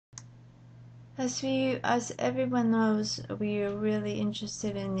As everyone knows, we are really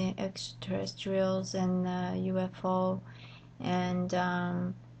interested in the extraterrestrials and UFO, and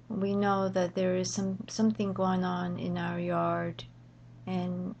we know that there is something going on in our yard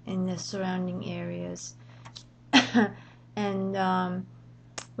and in the surrounding areas. And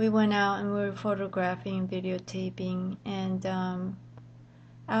we went out and we were photographing, videotaping, and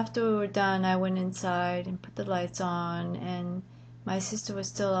after we were done, I went inside and put the lights on, and my sister was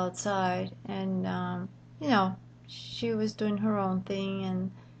still outside, and you know, she was doing her own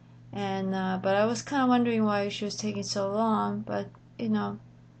thing, and but I was kind of wondering why she was taking so long, but you know,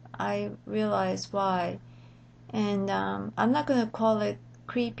 I realized why, and I'm not gonna call it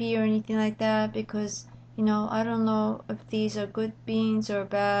creepy or anything like that, because you know, I don't know if these are good beings or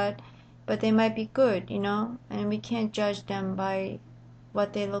bad, but they might be good, you know, and we can't judge them by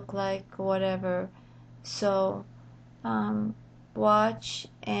what they look like or whatever. So watch,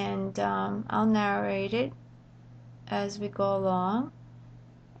 and I'll narrate it as we go along.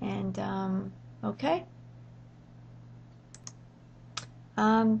 And okay.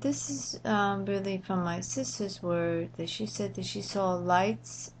 This is really from my sister's word, that she said that she saw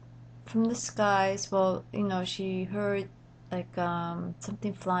lights from the skies. Well, you know, she heard like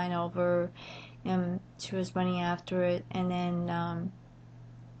something flying over, and she was running after it, and then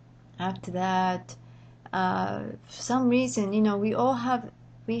after that, for some reason, you know, we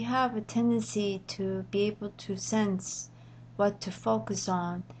have a tendency to be able to sense what to focus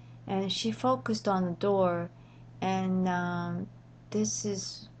on, and she focused on the door, and this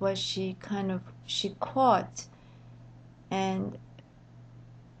is what she caught, and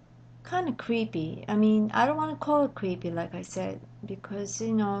kind of creepy. I mean, I don't want to call it creepy, like I said, because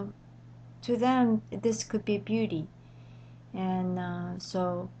you know, to them this could be beauty, and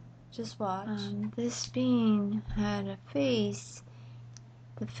so just watch. This being had a face.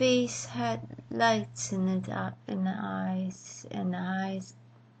 The face had lights in the eyes, and the eyes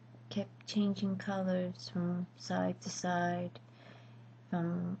kept changing colors from side to side,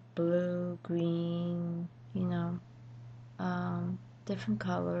 from blue, green, you know, different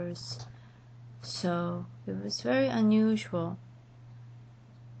colors. So it was very unusual,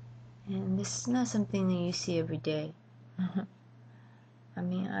 and this is not something that you see every day. I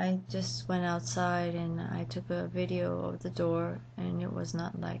mean, I just went outside and I took a video of the door, and it was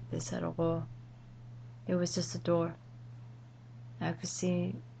not like this at all. It was just a door. I could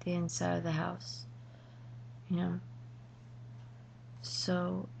see the inside of the house, you know.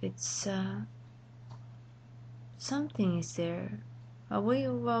 So it's something is there. We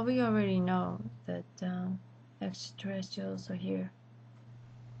already know that extraterrestrials are here.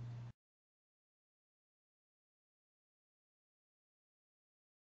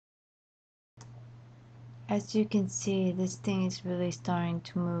 As you can see, this thing is really starting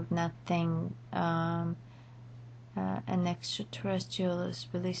to move. Nothing. An extraterrestrial is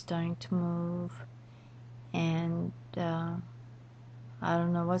really starting to move, and I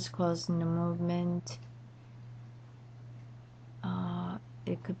don't know what's causing the movement.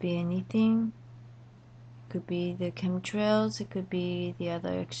 It could be anything. It could be the chemtrails, it could be the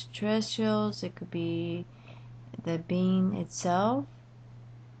other extraterrestrials, it could be the being itself.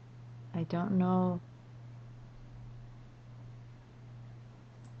 I don't know.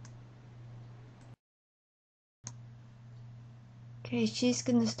 Okay, she's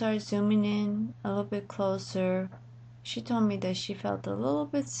gonna start zooming in a little bit closer. She told me that she felt a little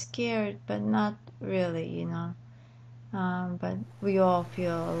bit scared, but not really, you know. But we all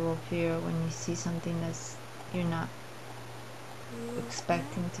feel a little fear when you see something that's you're not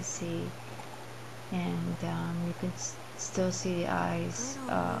expecting to see, and you can still see the eyes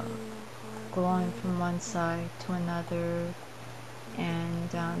glowing from one side to another. And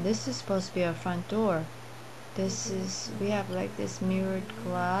this is supposed to be our front door. We have like this mirrored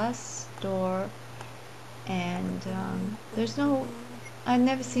glass door, and I've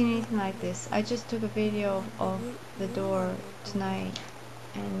never seen anything like this. I just took a video of the door tonight,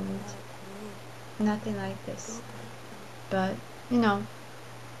 and nothing like this. But you know,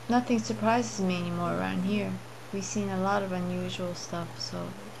 nothing surprises me anymore around here. We've seen a lot of unusual stuff, so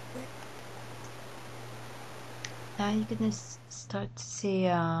now you're gonna start to see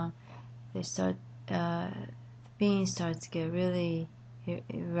the being starts to get really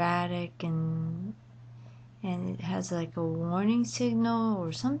erratic, and it has like a warning signal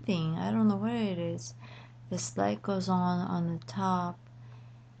or something. I don't know what it is. This light goes on the top,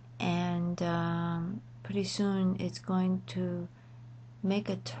 and pretty soon it's going to make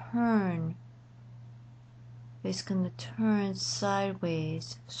a turn. It's going to turn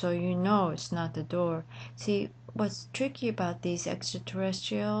sideways, so you know it's not the door. See, what's tricky about these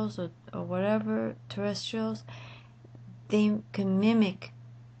extraterrestrials or whatever terrestrials, they can mimic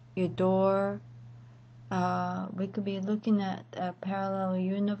your door. We could be looking at a parallel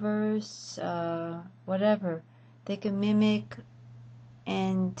universe, whatever. They can mimic,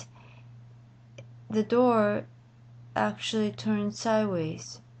 and the door actually turns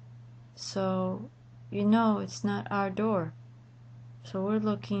sideways. So, it's not our door. So we're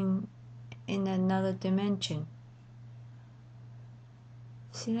looking in another dimension.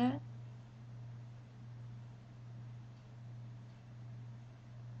 See that?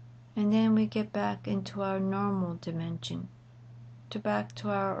 And then we get back into our normal dimension, back to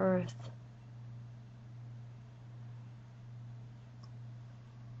our Earth.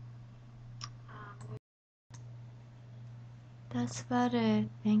 That's about it.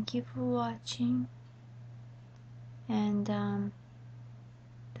 Thank you for watching. And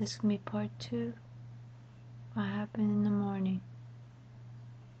this can be part 2. What happened in the morning.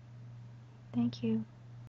 Thank you.